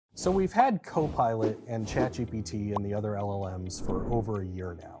So we've had Copilot and ChatGPT and the other LLMs for over a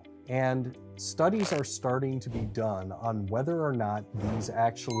year now. And studies are starting to be done on whether or not these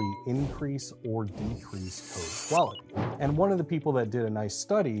actually increase or decrease code quality. And one of the people that did a nice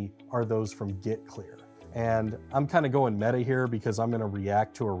study are those from GitClear. And I'm kind of going meta here because I'm going to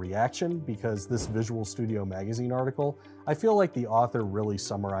react to a reaction, because this Visual Studio Magazine article, I feel like the author really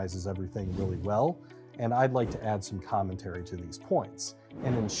summarizes everything really well, and I'd like to add some commentary to these points.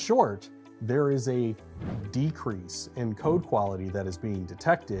 And in short, there is a decrease in code quality that is being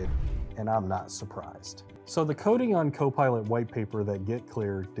detected, and I'm not surprised. So the Coding on Copilot white paper that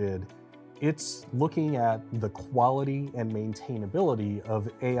GitClear did, it's looking at the quality and maintainability of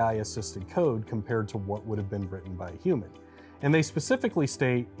AI-assisted code compared to what would have been written by a human. And they specifically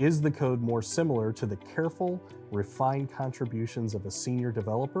state, is the code more similar to the careful, refined contributions of a senior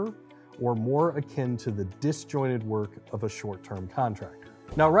developer, or more akin to the disjointed work of a short-term contractor?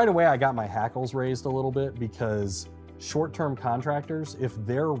 Now, right away, I got my hackles raised a little bit, because short-term contractors, if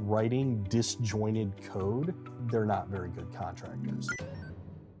they're writing disjointed code, they're not very good contractors.